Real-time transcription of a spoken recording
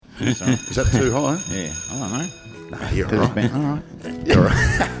So, Is that too high? yeah, I don't know. Nah, you're all right. All right. You're all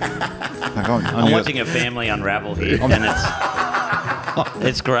right. I'm watching a family unravel here, and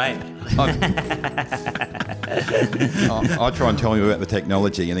it's great. I try and tell him about the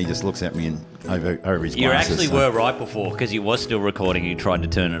technology, and he just looks at me and over his glasses. You actually were right before, because you was still recording. You tried to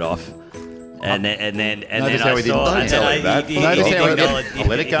turn it off. And then Notice how I he didn't saw. tell him that. Notice how he acknowledged- didn't. I'll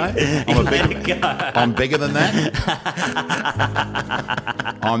let it go. I'm bigger than that.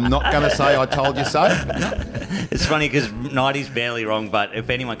 I'm not going to say I told you so. It's funny because Nighty's barely wrong, but if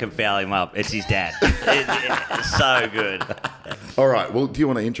anyone can foul him up, it's his dad. It's so good. All right. Well, do you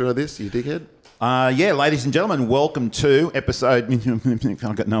want to intro this, you dickhead? Yeah, ladies and gentlemen, welcome to episode.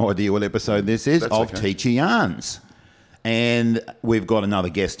 I've got no idea what episode this is. That's of okay. Teacher Yarns. And we've got another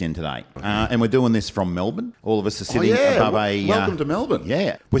guest in today. And we're doing this from Melbourne. All of us are sitting above a... welcome to Melbourne.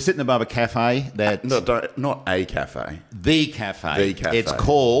 Yeah. We're sitting above a cafe that... No, not a cafe. The cafe. The cafe. It's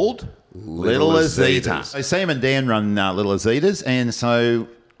called Little Azita. Azita's. So Sam and Dan run Little Azita's, and so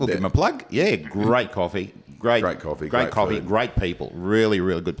we'll give them a plug. Yeah, great coffee. Great coffee, Great great coffee. food. Great people. Really,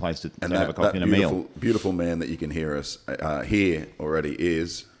 really good place to have a coffee and a meal. Beautiful man that you can hear us here already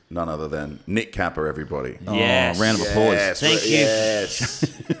is none other than Nick Capper, everybody. Yes. Oh, round of applause. Yes, Thank you. Yes.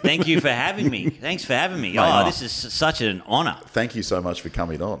 Thank you for having me. Thanks for having me. Mate, This is such an honour. Thank you so much for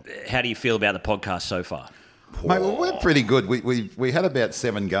coming on. How do you feel about the podcast so far? Mate, well, we're pretty good. We had about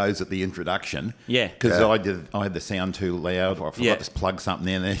 7 goes at the introduction. Yeah. Because Yeah. I had the sound too loud, or I forgot Yeah. to plug something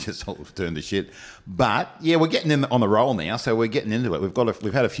in there, just all turned to shit. But yeah, we're getting in on the roll now, so we're getting into it.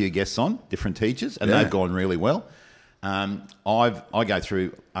 We've had a few guests on, different teachers, and Yeah. they've gone really well. I go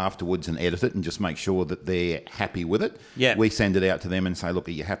through afterwards and edit it and just make sure that they're happy with it. Yeah. We send it out to them and say, look,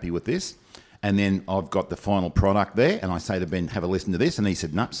 are you happy with this? And then I've got the final product there, and I say to Ben, have a listen to this, and he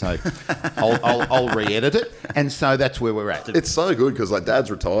said, no, so I'll re-edit it, and so that's where we're at. It's so good because like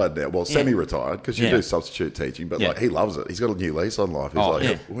Dad's retired now, well, semi-retired because you Yeah. do substitute teaching, but Yeah. like he loves it. He's got a new lease on life. He's Oh, like,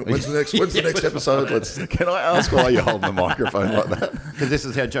 yeah. when's the next episode? Can I ask why you're holding the microphone like that? Because this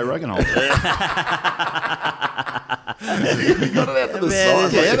is how Joe Rogan holds it. You got it out to the Man,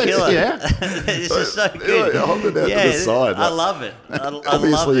 side. this is like- killer. Yeah. This is so good. Yeah, hold it out to the side. I like- love it. I love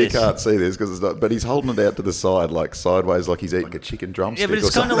Obviously, you this. can't see this because it's not. But he's holding it out to the side, like sideways, like he's eating like a chicken drumstick. Yeah, but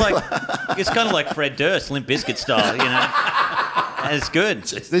it's or kind of something. like Fred Durst, Limp Bizkit style, you know. And it's good.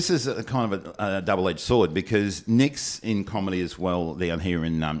 This is a kind of a double-edged sword because Nick's in comedy as well down here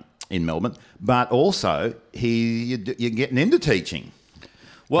in Melbourne, but also you're getting into teaching.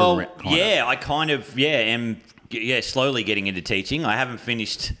 Well, Kind of. yeah, I kind of am slowly getting into teaching. I haven't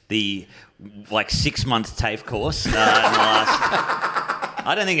finished the 6-month TAFE course in the last.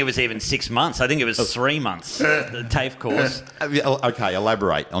 I don't think it was even 6 months. I think it was 3 months. The TAFE course. Okay,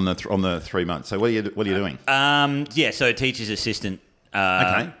 elaborate on the 3 months. So what are you doing? So teacher's assistant.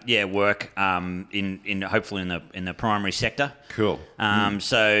 Okay. Yeah, work in hopefully in the primary sector. Cool.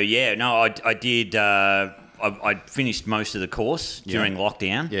 I did. I finished most of the course during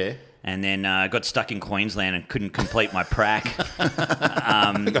lockdown. Yeah. And then got stuck in Queensland and couldn't complete my prac.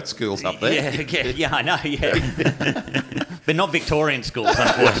 They've got schools up there. Yeah, I know. Yeah, but not Victorian schools,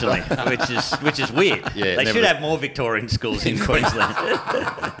 unfortunately, which is weird. Yeah, they should have more Victorian schools in Queensland.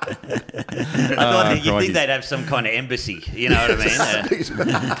 I thought you'd think they'd have some kind of embassy. You know what I mean?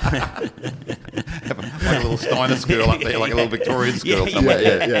 Like a little Steiner school up there, like a little Victorian school. Yeah, somewhere.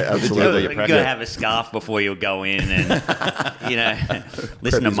 yeah, absolutely. You've got to have a scarf before you go in and,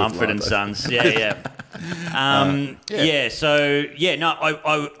 listen to Preppy's Mumford and with Sons. Yeah. I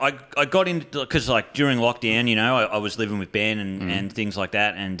got into, because during lockdown, I was living with Ben and things like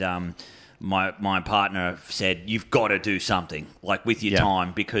that, and my partner said, you've got to do something with your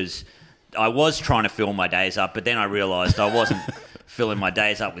time, because I was trying to fill my days up, but then I realised I wasn't filling my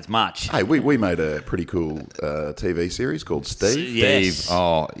days up with much. Hey, we made a pretty cool TV series called Steve. Yes.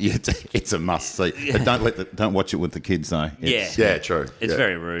 Steve, it's a must see. But don't watch it with the kids though. Yeah, true. It's yeah.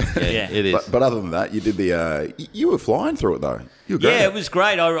 very rude. Yeah. It is. But other than that, you did the. You were flying through it though. You were great. Yeah, it was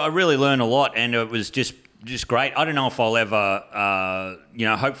great. I really learned a lot, and it was just great. I don't know if I'll ever,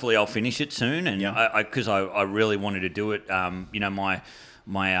 hopefully I'll finish it soon, and because I really wanted to do it.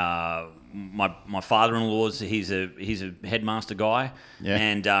 My father-in-law's he's a headmaster guy,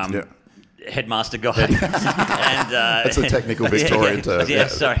 and headmaster guy, and that's a technical Victorian term. Yeah,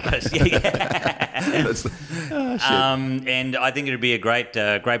 sorry, guys. And I think it'd be a great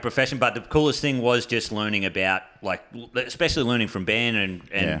profession. But the coolest thing was just learning about, especially learning from Ben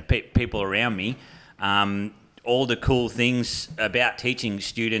and people around me. All the cool things about teaching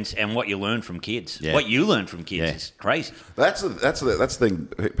students and what you learn from kids. Yeah. What you learn from kids is crazy. That's the thing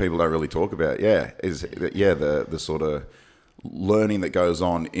people don't really talk about. Yeah, is the sort of learning that goes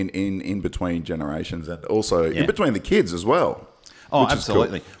on in between generations, and also in between the kids as well. Oh,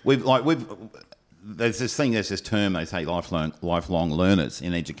 absolutely. Cool. There's this term they say, lifelong learners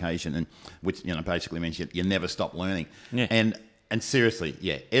in education, and which basically means you never stop learning. Yeah. And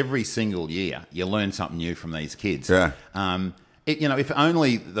seriously, every single year you learn something new from these kids. Yeah. If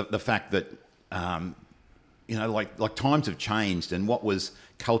only the fact that like times have changed, and what was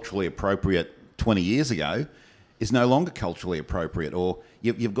culturally appropriate 20 years ago is no longer culturally appropriate, or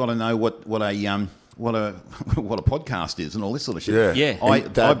you've got to know what a podcast is and all this sort of shit. Yeah.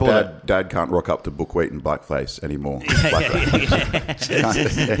 Dad can't rock up to buckwheat and blackface anymore.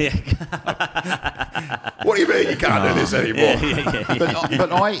 What do you mean you can't do this anymore?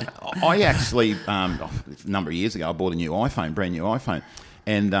 But I actually a number of years ago I bought a new iPhone, brand new iPhone,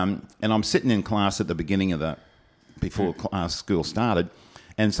 and I'm sitting in class at the beginning of before school started.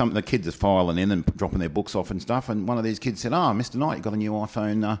 And some of the kids are filing in and dropping their books off and stuff. And one of these kids said, "Oh, Mr. Knight, you got a new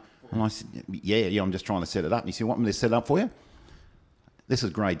iPhone?" And I said, "Yeah, I'm just trying to set it up." And he said, "Want me to set it up for you?" This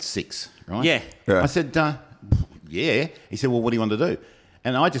is grade 6, right? Yeah. I said, "Yeah." He said, "Well, what do you want to do?"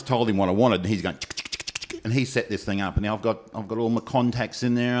 And I just told him what I wanted. And he's going, and he set this thing up. And now I've got all my contacts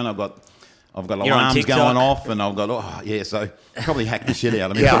in there, and I've got alarms going off, and I've got so probably hacked the shit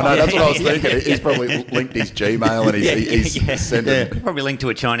out of me. Yeah, I know, that's what I was thinking. He's probably linked his Gmail and he's sent it. Probably linked to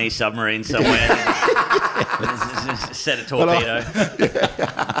a Chinese submarine somewhere. Set a torpedo.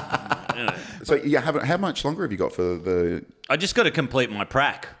 So how much longer have you got for the? I just got to complete my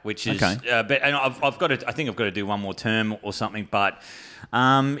prac, which is, okay. And I've got to. I think I've got to do one more term or something. But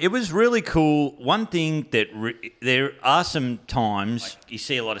it was really cool. One thing that there are some times you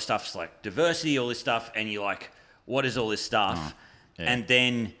see a lot of stuff like diversity, all this stuff, and you're like, what is all this stuff? And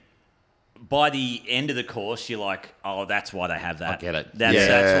then by the end of the course, you're like, oh, that's why they have that. I get it.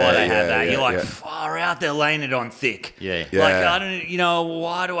 That's why they have that. You're like, far out, they're laying it on thick. Yeah. Like, I don't,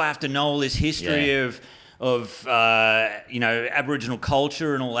 why do I have to know all this history of Aboriginal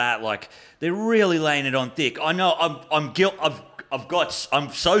culture and all that? Like, they're really laying it on thick. I know I'm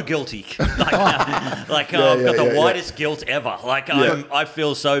so guilty. I've got the widest guilt ever. Like, I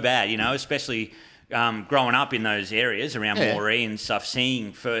feel so bad, especially growing up in those areas around Moree and stuff,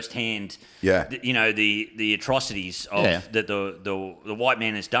 seeing firsthand, the atrocities of that the white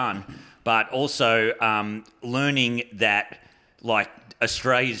man has done, but also learning that, like,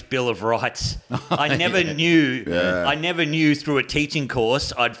 Australia's Bill of Rights, I never knew. I never knew through a teaching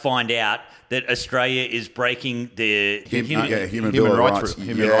course I'd find out that Australia is breaking the human rights.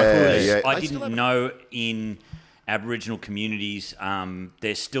 I didn't know in Aboriginal communities,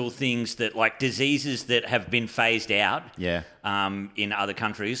 there's still things that, like diseases that have been phased out in other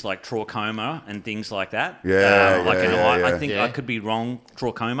countries, like trachoma and things like that. I think I could be wrong,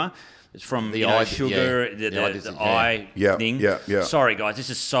 trachoma. It's from the eye sugar, the eye thing. Sorry, guys, this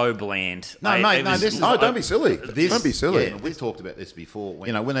is so bland. Don't be silly. Don't be silly. Yeah, we've talked about this before.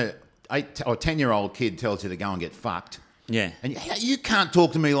 When a 8 or 10-year-old kid tells you to go and get fucked, and you can't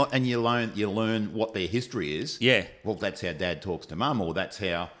talk to me and you learn what their history is. Yeah. Well, that's how Dad talks to Mum, or that's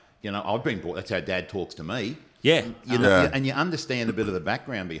how I've been brought. That's how Dad talks to me. Yeah. And you understand a bit of the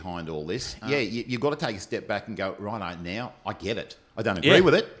background behind all this. You've got to take a step back and go, right, now I get it. I don't agree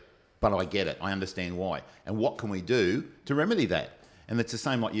with it, but I get it. I understand why. And what can we do to remedy that? And it's the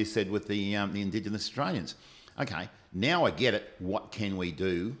same like you said with the Indigenous Australians. Okay, now I get it. What can we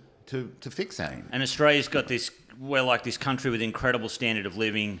do to fix that? And Australia's got this. We're like this country with incredible standard of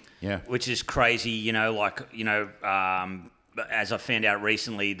living, which is crazy. As I found out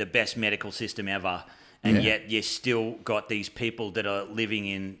recently, the best medical system ever, and yet you still got these people that are living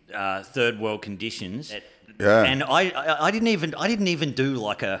in third world conditions. And I didn't even do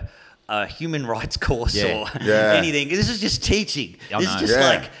like a human rights course or anything. This is just teaching. This is just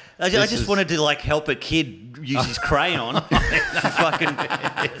like I just wanted to like help a kid use his crayon for fucking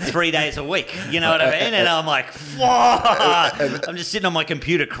 3 days a week. You know what I mean? And I'm like, I'm just sitting on my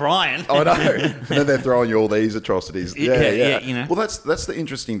computer crying. I know. And then they're throwing you all these atrocities. Yeah. Well, that's the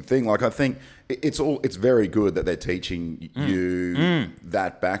interesting thing. Like, I think it's very good that they're teaching you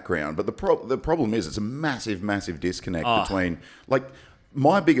that background. But the problem is it's a massive, massive disconnect between, like,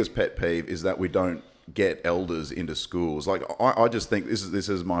 my biggest pet peeve is that we don't get elders into schools. Like, I just think this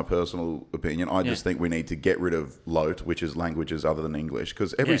is my personal opinion. I just think we need to get rid of LOTE, which is languages other than English,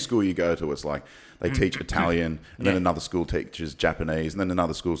 because every school you go to, it's like they teach Italian, and then another school teaches Japanese, and then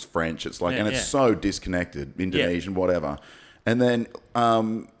another school's French. It's like, and it's so disconnected, Indonesian, whatever. And then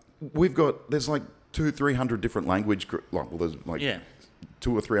there's like 200-300 different language groups. There's like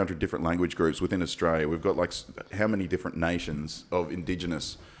 200 or 300 different language groups within Australia. We've got like how many different nations of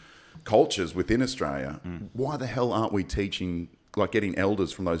Indigenous cultures within Australia. Why the hell aren't we teaching, like getting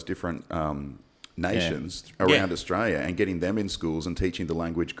elders from those different nations around Australia and getting them in schools and teaching the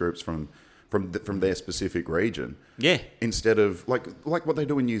language groups from their specific region? Yeah. Instead of like what they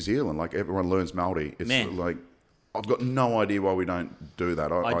do in New Zealand, like everyone learns Māori. It's like, I've got no idea why we don't do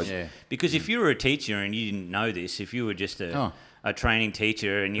that. Because if you were a teacher and you didn't know this, if you were just a training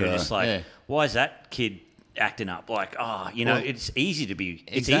teacher and you were just like, why is that kid acting up? Like, it's easy to be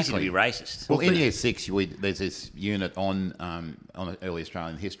racist. Well, in year 6, there's this unit on early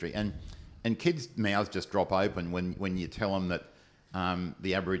Australian history, and kids' mouths just drop open when you tell them that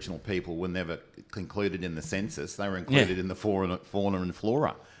the Aboriginal people were never included in the census. They were included in the fauna and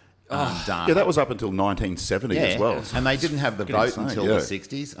flora. Data. Yeah, that was up until 1970 as well. And they didn't have the vote until the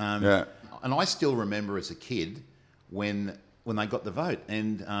 60s. And I still remember as a kid when they got the vote.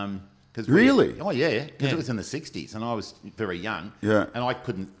 And really? Because it was in the 60s and I was very young. Yeah. And I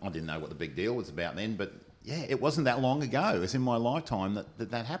didn't know what the big deal was about then, but it wasn't that long ago. It was in my lifetime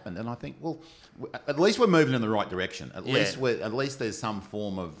that happened. And I think, well, at least we're moving in the right direction. At least there's some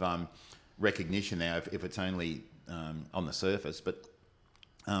form of recognition now, if it's only on the surface. But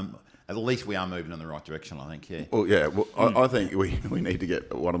at least we are moving in the right direction, I think, yeah. Well, yeah. Well, I think we need to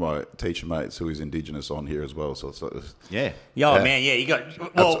get one of my teacher mates who is Indigenous on here as well. So yeah. Man, you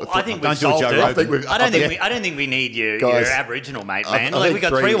got. Well, I think we've solved it. I don't think we need your Aboriginal mate, man. Like we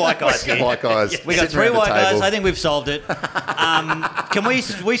got 3 white guys here. White guys. We got 3 white guys. I think we've solved it. Can we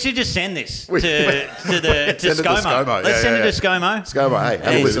should just send this to ScoMo. Let's send it to ScoMo. ScoMo, hey,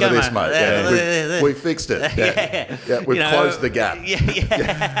 have a listen to this, mate. Yeah, we fixed it. Yeah, we've closed the gap.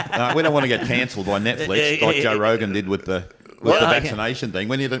 We don't want to get cancelled by Netflix like Joe Rogan did with the vaccination thing.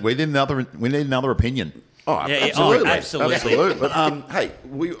 We need another opinion. Oh, absolutely. Absolutely. But hey,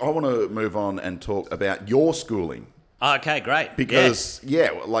 I want to move on and talk about your schooling. Okay, great. Because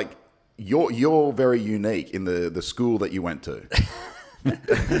like you're very unique in the school that you went to.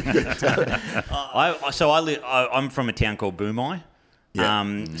 I'm from a town called Boomai.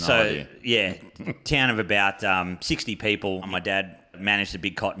 Town of about 60 people. My dad managed a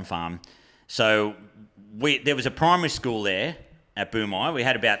big cotton farm. So there was a primary school there at Boomai. We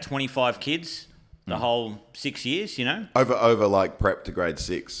had about 25 kids the whole 6 years, Over like prep to grade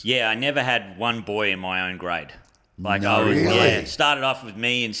 6. Yeah, I never had one boy in my own grade. Like really? Started off with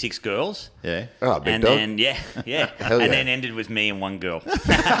me and 6 girls. Yeah. Oh, big and dog. then then ended with me and 1 girl.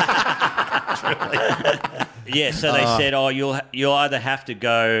 Yeah, so they said, you'll either have to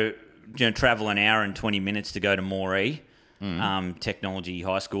go, travel an hour and 20 minutes to go to Moree, Technology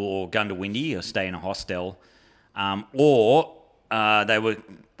High School, or Gundawindi, or stay in a hostel, or I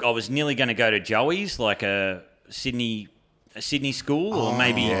was nearly going to go to Joey's, like a Sydney school, or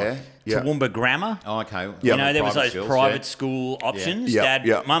maybe Toowoomba Grammar. Oh, okay. Yep. There was those private school options.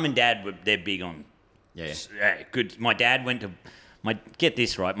 Yeah. Mum and Dad they're big on. Good. My dad went to. Get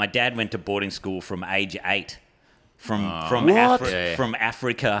this right. My dad went to boarding school from age 8, from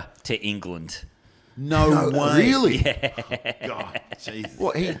Africa to England. No way. Really? Yeah. God, Jesus.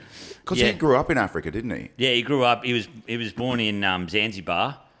 Well, because he grew up in Africa, didn't he? Yeah, he grew up. He was born in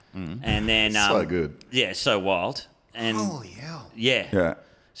Zanzibar, and then so good. Yeah, so wild. And holy hell. Yeah.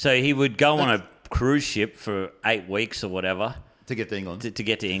 So he would go on a cruise ship for 8 weeks or whatever to get to England. To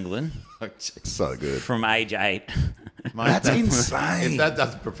get to England. So good. From age 8. Mate, that's insane. If that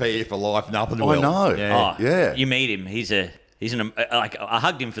doesn't prepare you for life, nothing will. I know. Yeah. You meet him. He's an I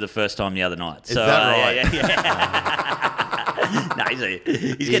hugged him for the first time the other night. Is that right? Yeah. No,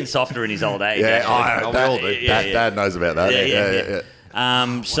 he's getting softer in his old age. Dad knows about that.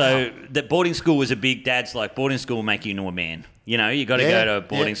 Yeah. So the boarding school was a big. Dad's like, boarding school will make you into a man. You got to go to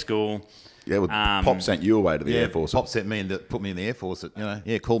boarding school. Yeah, well, Pop sent you away to the Air Force. Pop sent me and put me in the Air Force.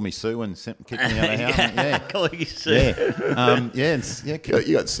 Called me Sue and kicked me out of the house. Yeah, called you Sue.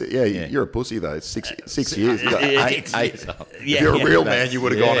 You're a pussy though. 6 years. You got 8. If you're a real man, you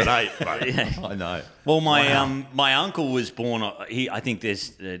would have gone at 8. Mate. I know. Well, my uncle was born. I think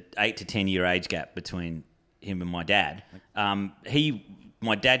there's an 8 to 10 year age gap between him and my dad. My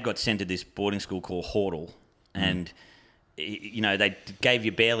dad got sent to this boarding school called Hordle, and. They gave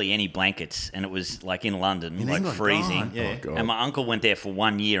you barely any blankets, and it was like in London, in England, freezing. God. And my uncle went there for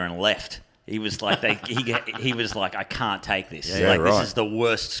 1 year and left. He was like, he was like, I can't take this. This is the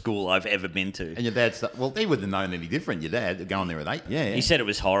worst school I've ever been to. And your dad's he wouldn't have known any different. Your dad going there at 8. Yeah. He said it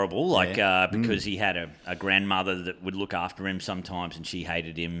was horrible, because he had a grandmother that would look after him sometimes, and she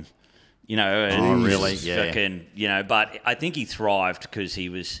hated him. Really? Yeah. Fucking, but I think he thrived because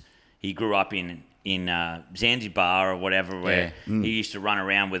he grew up in Zanzibar or whatever, where he used to run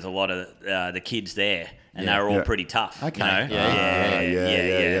around with a lot of the kids there, and they were all pretty tough. Okay. You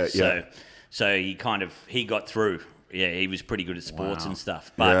know? Yeah. So he got through. Yeah, he was pretty good at sports and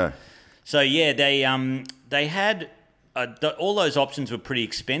stuff. But they had all those options were pretty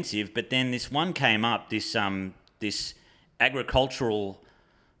expensive, but then this one came up. This agricultural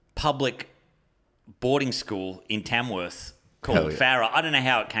public boarding school in Tamworth called Farah. I don't know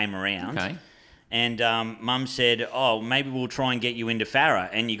how it came around. Okay. And Mum said, "Oh, maybe we'll try and get you into Farah,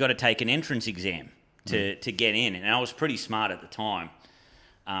 and you got to take an entrance exam to get in." And I was pretty smart at the time.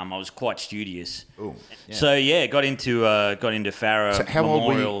 I was quite studious. Ooh. Yeah. So got into Farah So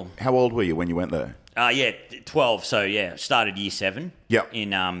Memorial. How old were you when you went there? 12. So started year 7. Yep.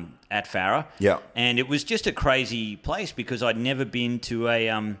 In at Farah. Yeah. And it was just a crazy place because I'd never been to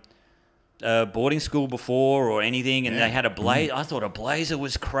a boarding school before or anything, and they had a blazer. I thought a blazer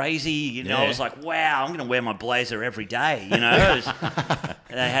was crazy. You know, I was like, wow, I'm going to wear my blazer every day. You know,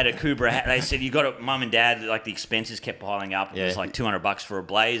 they had a Kubra hat. They said you got to, Mum and Dad, like the expenses kept piling up. It was like $200 for a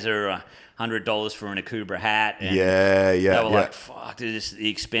blazer, $100 for an Akubra hat. And they were like, fuck, the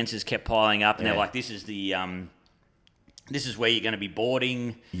expenses kept piling up, and they were like, this is where you're going to be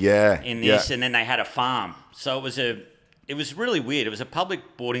boarding. In this, and then they had a farm, so it was really weird. It was a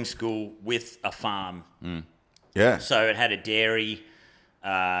public boarding school with a farm. Yeah. So it had a dairy,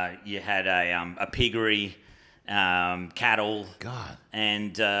 you had a piggery, cattle. God.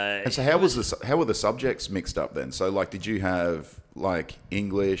 And so how were the subjects mixed up then? So like, did you have like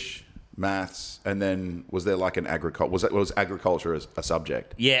English, maths, and then was there like an agriculture? Was agriculture a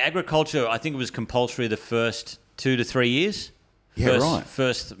subject? Yeah, agriculture. I think it was compulsory the first 2 to 3 years.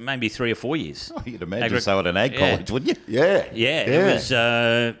 First maybe 3 or 4 years. Oh, you'd imagine so at an ag college, wouldn't you? Yeah. It was.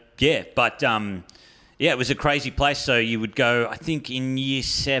 But it was a crazy place. So you would go. I think in year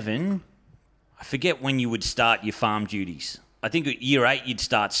 7, I forget when you would start your farm duties. I think at year 8 you'd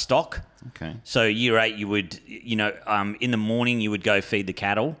start stock. Okay. So year 8 you would, in the morning you would go feed the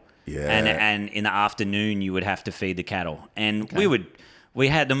cattle. Yeah. And in the afternoon you would have to feed the cattle. And we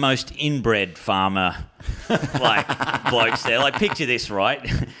had the most inbred farmer, blokes there. Like, picture this,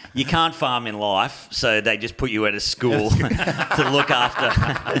 right? You can't farm in life, so they just put you at a school to look after.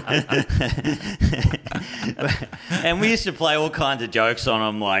 And we used to play all kinds of jokes on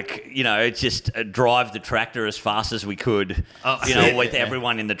them, like, just drive the tractor as fast as we could, with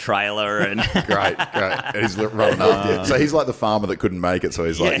everyone in the trailer. And Great. And he's running up. So he's like the farmer that couldn't make it, so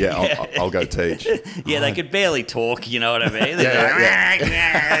he's like, I'll go teach. Yeah, they could barely talk, you know what I mean? They'd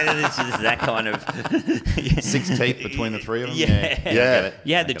this is that kind of 6 teeth between the three of them.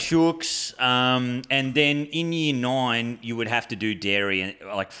 You had the chooks, and then in year 9 you would have to do dairy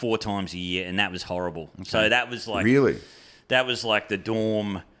like 4 times a year, and that was horrible. Okay. So that was like that was like the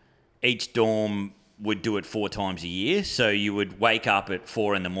dorm. Each dorm would do it 4 times a year. So you would wake up at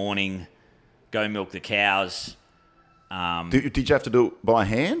 4 a.m, go milk the cows. Did you have to do it by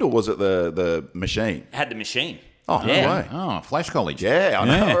hand, or was it the machine? Had the machine. Oh, no way. Oh, Flash College. Yeah, I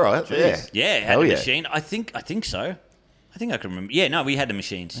know, right. Yeah, had the machine. I think so. I think I can remember. Yeah, no, we had the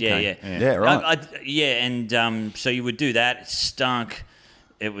machines. Okay. Yeah, right. And so you would do that. It stunk.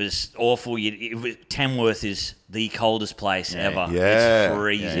 It was awful. Tamworth is the coldest place ever. Yeah. It's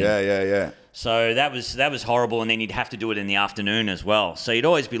freezing. Yeah. So that was horrible, and then you'd have to do it in the afternoon as well. So you'd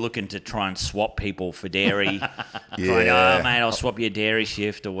always be looking to try and swap people for dairy. Mate, I'll swap your dairy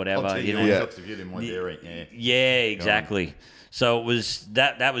shift or whatever. I'll take if you didn't want dairy. Yeah, exactly. So it was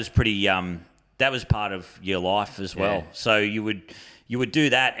that was pretty. That was part of your life as well. Yeah. So you would do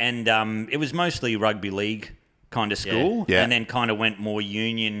that, and it was mostly rugby league kind of school, and then kind of went more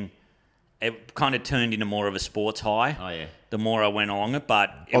union. It kind of turned into more of a sports high. Oh yeah. The more I went along it,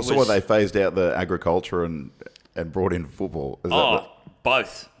 but Also, they phased out the agriculture and brought in football.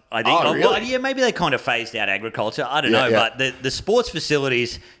 Both. I think. Oh, really? Well, yeah, maybe they kind of phased out agriculture. I don't know, but the sports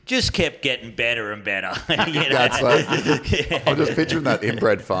facilities just kept getting better and better. That's I'm just picturing that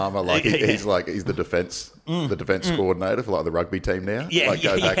inbred farmer, like he's the defense coordinator for like the rugby team now.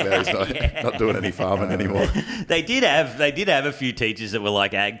 Back there, he's not doing any farming anymore. They did have a few teachers that were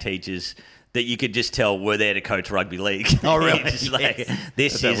like ag teachers that you could just tell were there to coach rugby league. Oh, really? Just like,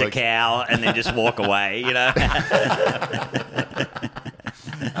 this is a cow, and then just walk away, God.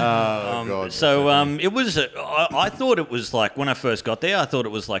 So it was. I thought it was like, when I first got there, I thought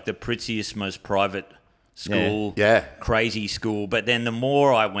it was like the prettiest, most private school, crazy school. But then the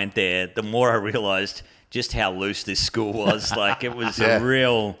more I went there, the more I realised just how loose this school was. Like, it was a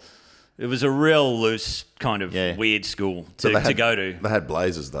real loose kind of weird school to go to. They had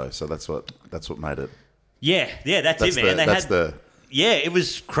blazers though, so that's what made it. Yeah, that's it, man. it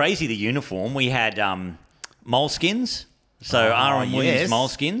was crazy, the uniform. We had moleskins. So R.M. Williams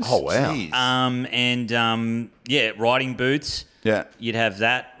moleskins. Oh, wow. Riding boots. Yeah. You'd have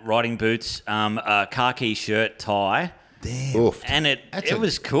that, riding boots, a khaki shirt, tie. Damn. Oof. And it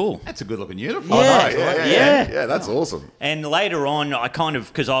was cool. That's a good looking uniform. Yeah. Yeah, that's awesome. And later on, I kind of,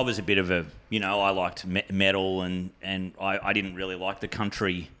 because I was a bit of a, I liked metal and I didn't really like the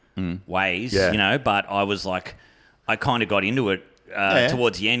country ways, but I was like, I kind of got into it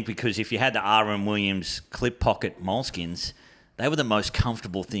towards the end, because if you had the R.M. Williams clip pocket moleskins, they were the most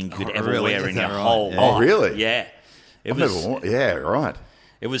comfortable thing you could ever wear in your whole life. Oh, really? Yeah. It was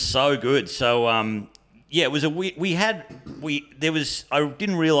so good. So, it was I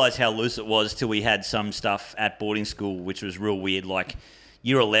didn't realise how loose it was till we had some stuff at boarding school, which was real weird. Like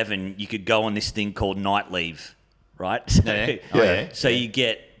year 11, you could go on this thing called night leave, right? So you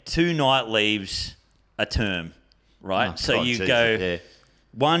get 2 night leaves a term, right?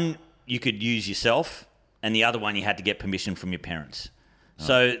 One you could use yourself, and the other one you had to get permission from your parents.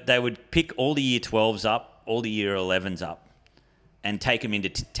 So they would pick all the year 12s up, all the year 11s up, and take them into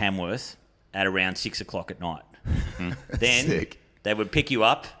Tamworth at around 6 o'clock at night. Then they would pick you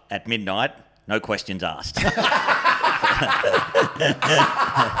up at midnight, no questions asked.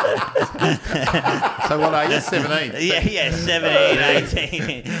 So what are you, 17? Yeah,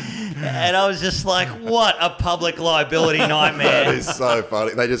 17, 18. And I was just like, what a public liability nightmare. That is so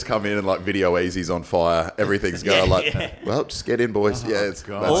funny. They just come in and like video easy's on fire. Everything's going well, just get in, boys.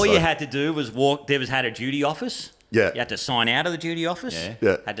 All you had to do was walk. Had a duty office. Yeah. You had to sign out of the duty office.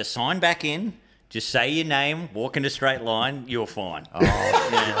 Yeah. Had to sign back in. Just say your name, walk in a straight line, you're fine.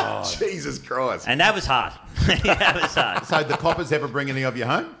 Oh, Jesus Christ. And that was hard. That was hard. So the coppers ever bring any of you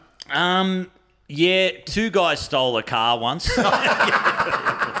home? 2 guys stole a car once.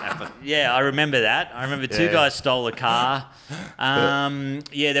 Yeah, I remember that. I remember 2 guys stole a car.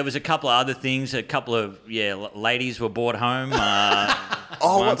 There was a couple of other things. A couple of ladies were brought home.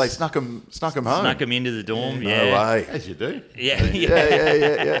 What, they snuck them home? Snuck them into the dorm. No way. As you do.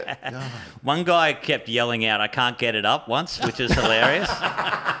 Yeah. One guy kept yelling out, "I can't get it up," once, which is hilarious.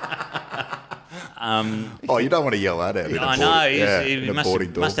 You don't want to yell that out. I know. He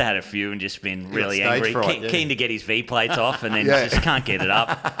must have had a few and just been really angry, keen to get his V plates off, and then just can't get it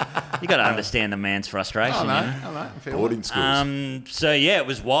up. You got to understand the man's frustration. I know. Boarding schools. It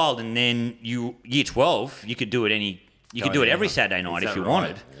was wild. And then year 12, you could do it every Saturday night if you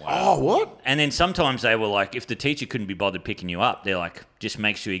wanted. Wow. Oh, what? And then sometimes they were like, if the teacher couldn't be bothered picking you up, they're like, just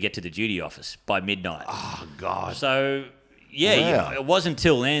make sure you get to the duty office by midnight. Oh, God. So, it wasn't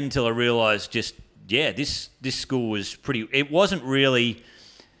until then I realised this school was pretty... It wasn't really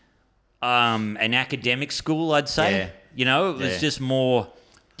an academic school, I'd say. Yeah. It was just more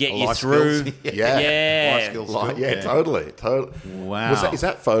get you life through. Skills. Life skills. Totally. Wow. Is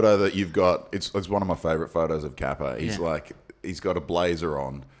that photo that you've got? It's one of my favourite photos of Capper. He's got a blazer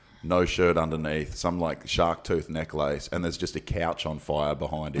on, no shirt underneath, some like shark tooth necklace, and there's just a couch on fire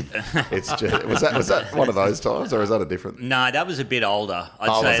behind him. It's just was that one of those times, or is that a different? No, that was a bit older.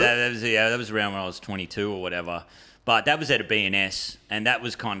 I'd say that was around when I was 22 or whatever. But that was at a B&S, and that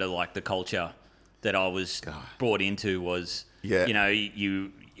was kind of like the culture that I was brought into. Was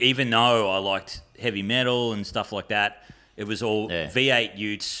you even though I liked heavy metal and stuff like that, it was all V8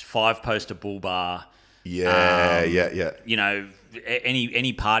 Utes, 5-poster bull bar.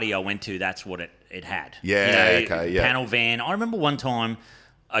 Any party I went to, that's what it had. Panel van. I remember one time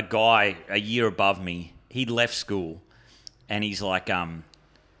a guy a year above me, he'd left school, and he's like,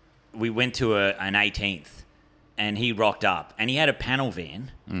 we went to an 18th, and he rocked up, and he had a panel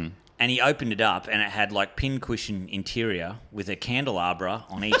van, and he opened it up, and it had like pincushion interior with a candelabra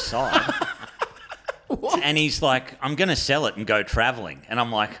on each side. And he's like, I'm going to sell it and go traveling. And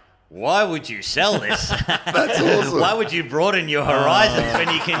I'm like, why would you sell this? That's awesome. Why would you broaden your horizons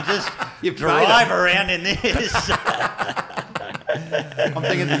when you can just drive around in this? I'm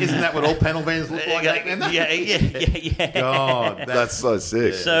thinking, isn't that what all panel vans look like back then? Yeah. God, that's so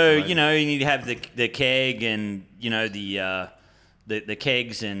sick. So, you have the keg and, the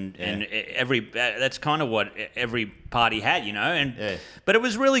kegs and every... that's kind of what every party had, But it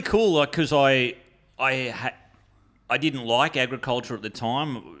was really cool, like, because I didn't like agriculture at the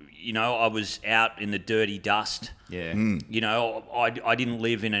time. I was out in the dirty dust. Yeah. I didn't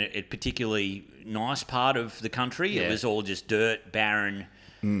live in a particularly nice part of the country. Yeah. It was all just dirt, barren.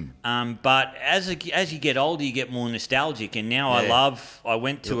 But as you get older, you get more nostalgic. And now I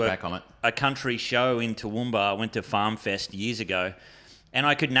went to a country show in Toowoomba. I went to Farm Fest years ago. And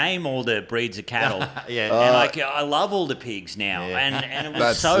I could name all the breeds of cattle. Yeah. And I love all the pigs now. Yeah. And it was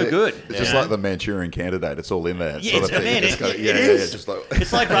That's so it. good. It's just like the Manchurian Candidate. It's all in there. Yeah, sort of thing. man, You just gotta- it is. just like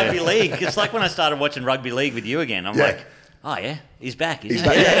It's like rugby league. It's like when I started watching rugby league with you again. I'm Yeah. like, oh, yeah, he's back, isn't He's he?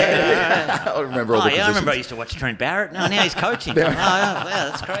 back. Yeah. I remember all Oh, the yeah, I positions. remember I used to watch Trent Barrett. No, now he's coaching. Oh, yeah,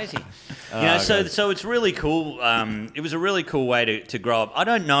 that's crazy. So it's really cool. It was a really cool way to grow up. I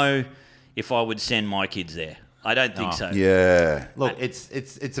don't know if I would send my kids there. I don't think so. Yeah. Look,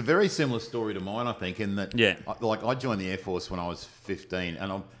 it's a very similar story to mine, I think, in that, I joined the Air Force when I was 15,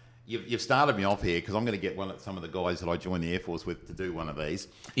 and you've started me off here because I'm going to get some of the guys that I joined the Air Force with to do one of these.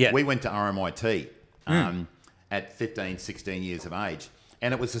 Yeah. We went to RMIT at 15, 16 years of age,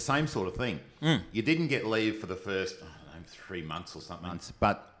 and it was the same sort of thing. You didn't get leave for the first, 3 months or something,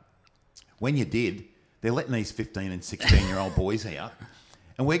 but when you did, they're letting these 15 and 16-year-old boys out.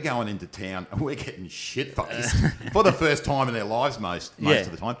 And we're going into town and we're getting shit-faced for the first time in their lives most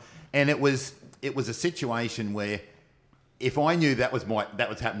of the time. And it was a situation where if I knew that was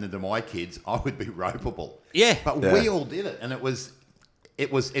happening to my kids, I would be ropeable. Yeah. But we all did it, and it was a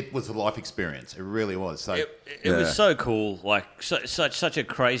life experience. It really was. So it was so cool. Like such a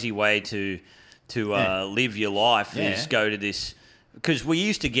crazy way to live your life is go to this, because we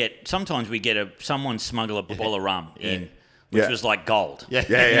used to get someone smuggle a bottle of rum in. Which was like gold. Yeah.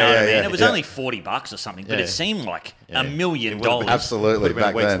 You know what I mean? It was only $40 or something, but it seemed like $1 million. Absolutely.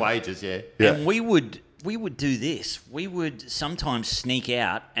 Back week's then. wages, And we would do this. We would sometimes sneak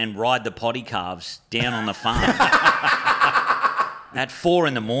out and ride the potty calves down on the farm at 4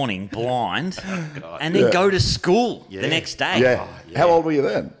 a.m, blind, and then go to school the next day. Yeah. How old were you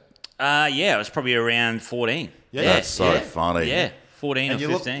then? I was probably around 14. That's so funny. Yeah. 14 and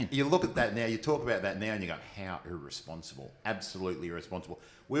or 15. You look at that now, you talk about that now, and you go, how irresponsible. Absolutely irresponsible.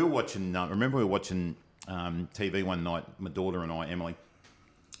 We were watching, TV one night, my daughter and I, Emily,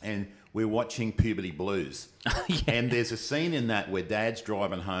 and we were watching Puberty Blues. And there's a scene in that where Dad's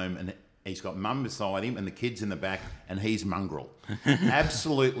driving home and he's got Mum beside him and the kids in the back, and he's mongrel.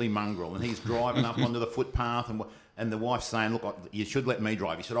 Absolutely mongrel. And he's driving up onto the footpath, and the wife's saying, look, you should let me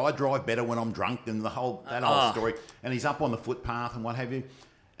drive. He said, I drive better when I'm drunk, and that whole story. And he's up on the footpath and what have you.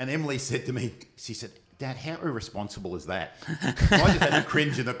 And Emily said to me, she said, Dad, how irresponsible is that? I just had to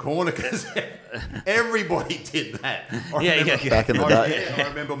cringe in the corner because everybody did that. Back in the day. I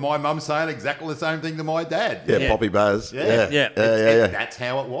remember my mum saying exactly the same thing to my dad. Yeah, Poppy Buzz. Yeah. That's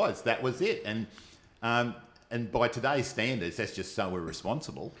how it was. That was it. And by today's standards, that's just so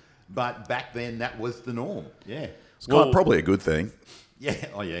irresponsible. But back then, that was the norm. Yeah. It's probably a good thing. Yeah.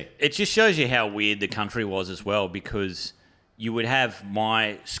 Oh, yeah. It just shows you how weird the country was as well, because you would have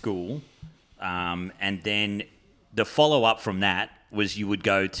my school, and then the follow-up from that was you would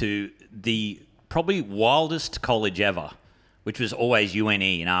go to the probably wildest college ever, which was always UNE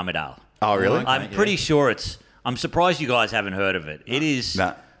in Armidale. Oh, really? Okay, I'm pretty sure I'm surprised you guys haven't heard of it. It is...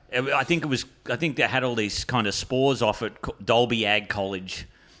 Nah. I think they had all these kind of spores off at Dolby Ag College.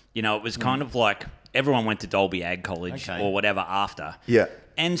 You know, it was kind of like everyone went to Dolby Ag College or whatever after. Yeah.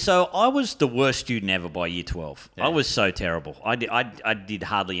 And so I was the worst student ever by year 12. Yeah. I was so terrible. I did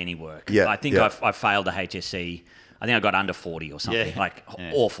hardly any work. Yeah. I think I failed the HSC. I think I got under 40 or something.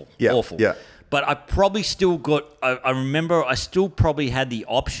 Awful. Yeah. Awful. Yeah. But I probably still got... I remember I still probably had the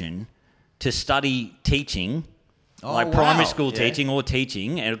option study teaching, primary school teaching or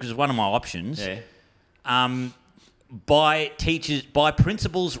teaching, and because it was one of my options. Yeah. By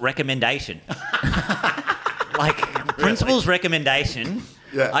principal's recommendation. Principal's recommendation.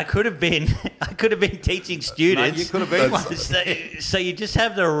 Yeah. I could have been teaching students. No, you could have been one. So you just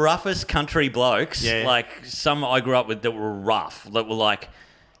have the roughest country blokes, like some I grew up with that were rough, that were like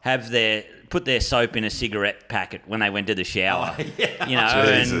put their soap in a cigarette packet when they went to the shower. Oh, yeah. You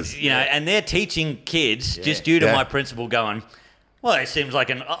know, Jesus. And and they're teaching kids just due to my principal going, well, it seems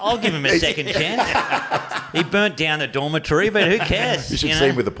like I'll give him a second chance. He burnt down the dormitory, but who cares? You should see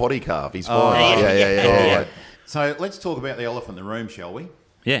him with the potty calf. He's fine. Yeah. So let's talk about the elephant in the room, shall we?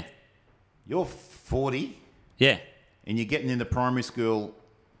 Yeah. You're 40. Yeah. And you're getting in the primary school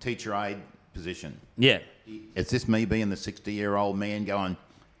teacher aide position. Yeah. Is this me being the 60-year-old man going,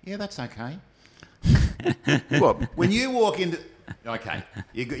 yeah, that's okay? Well, when you walk into... Okay,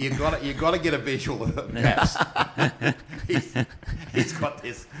 you got to get a visual of Caps. He's got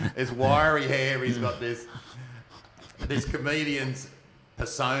this wiry hair. He's got this comedian's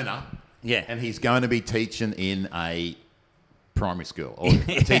persona. Yeah, and he's going to be teaching in a primary school or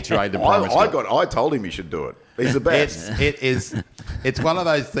a teacher aide to primary school. I told him he should do it. He's the best. It's one of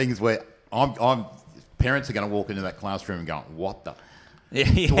those things where parents are going to walk into that classroom and go, "What the?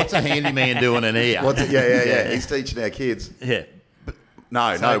 What's a handyman doing in here?" Yeah. He's teaching our kids. Yeah.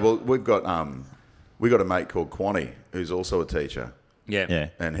 No. Well, we've got a mate called Quanny who's also a teacher. Yeah.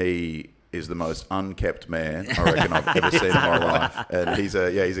 And he is the most unkept man I reckon I've ever seen in my life. And he's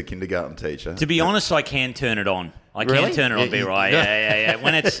a kindergarten teacher. To be honest, I can turn it on. I Really? can turn it on, Yeah, B-Right. Yeah.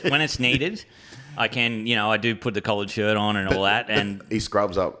 When it's needed, I can. I do put the collared shirt on and all that, and he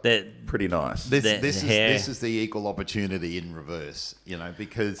scrubs up pretty nice. This hair. is the equal opportunity in reverse,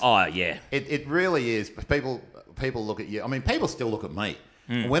 because it really is. People look at you. I mean, people still look at me.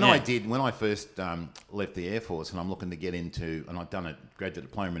 When I first left the Air Force, and I'm looking to get into, and I've done a graduate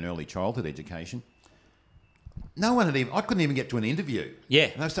diploma in early childhood education. No one I couldn't even get to an interview. Yeah.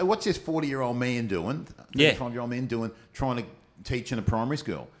 And I said, what's this 40-year-old man doing? 35-year-old man doing, trying to teach in a primary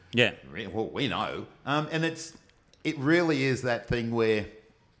school? Yeah. Well, we know. And it really is that thing where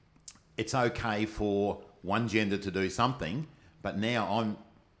it's okay for one gender to do something, but now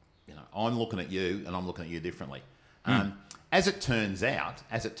I'm looking at you and I'm looking at you differently. As it turned out,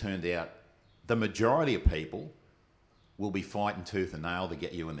 the majority of people will be fighting tooth and nail to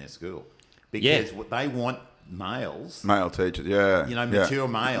get you in their school because what they want male teachers, mature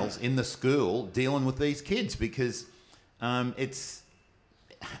males in the school dealing with these kids because it's,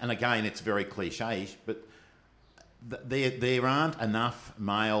 and again, it's very cliche, but there aren't enough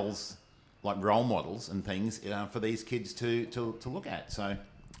males like role models and things for these kids to look at. So.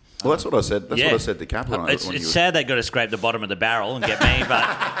 Well, that's what I said. That's what I said to CAPPER. It's sad they've got to scrape the bottom of the barrel and get me, but...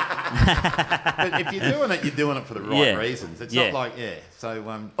 But if you're doing it for the right reasons. It's not like, So,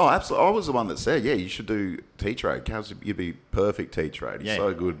 oh, absolutely. I was the one that said, you should do teacher aide. Cavs, you'd be perfect teacher aide. He's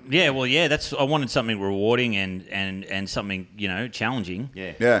so good. Yeah, well, I wanted something rewarding and something, challenging.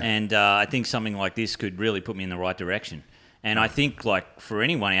 Yeah. And I think something like this could really put me in the right direction. And I think, like, for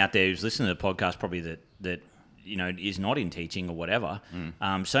anyone out there who's listening to the podcast, probably that is not in teaching or whatever.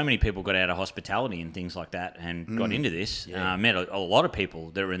 So many people got out of hospitality and things like that and got into this. Met a lot of people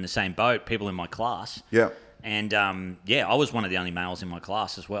that were in the same boat, people in my class. Yeah. And, I was one of the only males in my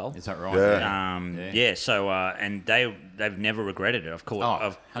class as well. Is that right? Yeah. So, and they've never regretted it. I've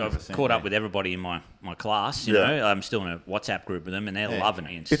caught up with everybody in my class, you know. I'm still in a WhatsApp group with them and they're loving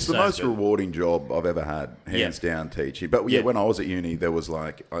it. It's the most rewarding job I've ever had, hands down, teaching. But when I was at uni, there was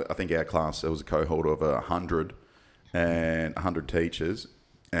like, I think our class, there was a cohort of 100 teachers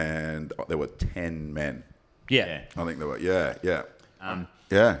and there were 10 men. Yeah. I think there were, yeah.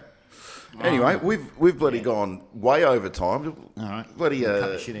 Anyway, we've bloody gone way over time. All right. Bloody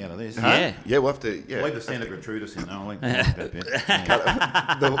cut the shit out of this. Yeah. Yeah, we'll have to. Yeah. Leave the Santa Gertrudis in. No,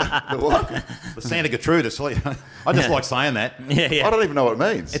 The what? the Santa Gertrudis. I just like saying that. Yeah. I don't even know what it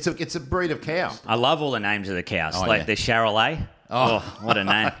means. It's a breed of cow. I love all the names of the cows. Oh, the Charolais. Oh, what a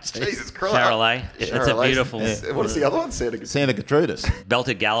name. Jesus Christ. Charolais. It's a beautiful... What is the other one? Santa Gertrudis.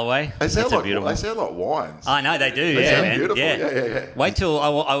 Belted Galloway. They sound like beautiful... They sound like wines. I know, they do. They sound man. Beautiful. Yeah. Wait till...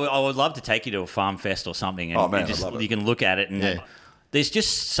 I would love to take you to a farm fest or something. And I love it. You can look at it and there's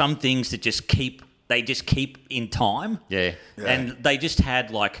just some things that just keep in time. Yeah. And they just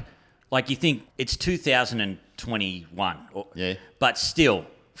had like you think it's 2021. But still...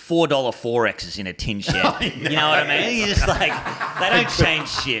 $4 4Xs in a tin shed. You know what I mean? You're just like, they don't change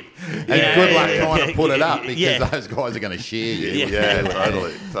shit. And good luck trying to put it up because those guys are going to share you. Yeah,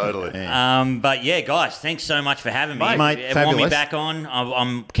 totally. Yeah. But yeah, guys, thanks so much for having me. Mate, if you want me back on,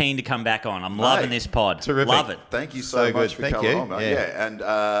 I'm keen to come back on. I'm loving this pod. Terrific. Love it. Thank you so much for coming on, mate. Yeah. And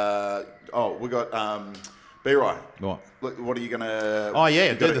we got B-Right. What? What are you going to... Oh,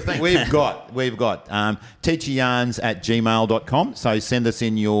 yeah, do the thing. We've got teacheryarns@gmail.com. So send us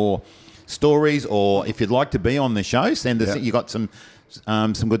in your stories, or if you'd like to be on the show, send us. You got some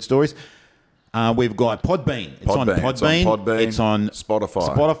good stories. We've got Podbean. It's on Podbean. It's on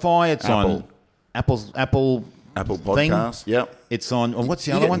Spotify. It's on Apple Podcasts. Yep. It's on. What's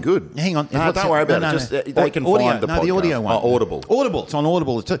the other one? Good. Hang on. No, don't worry about it. Just they can find the podcast. The audio one. Audible. It's on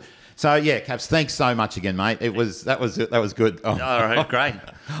Audible too. So yeah, Caps, thanks so much again, mate. That was good. All right, great.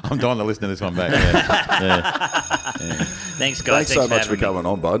 I'm dying to listen to this one back. Thanks, guys. Thanks so much for coming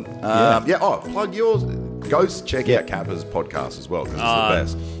on, bud. Plug yours. Go check out CAPPER's podcast as well because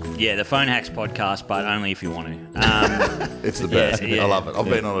it's the best. Yeah, the Phone Hacks podcast, but only if you want to. It's the best. I love it. I've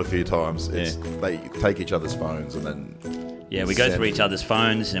been on it a few times. They take each other's phones and then. Yeah, we go through each other's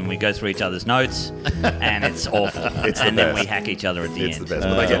phones and we go through each other's notes, and it's awful. Then we hack each other at the end. It's the best.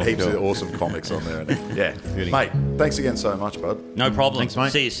 But they get heaps of awesome comics on there. Mate, thanks again so much, bud. No problem. Thanks,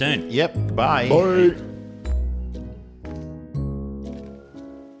 mate. See you soon. Yep. Bye. Bye.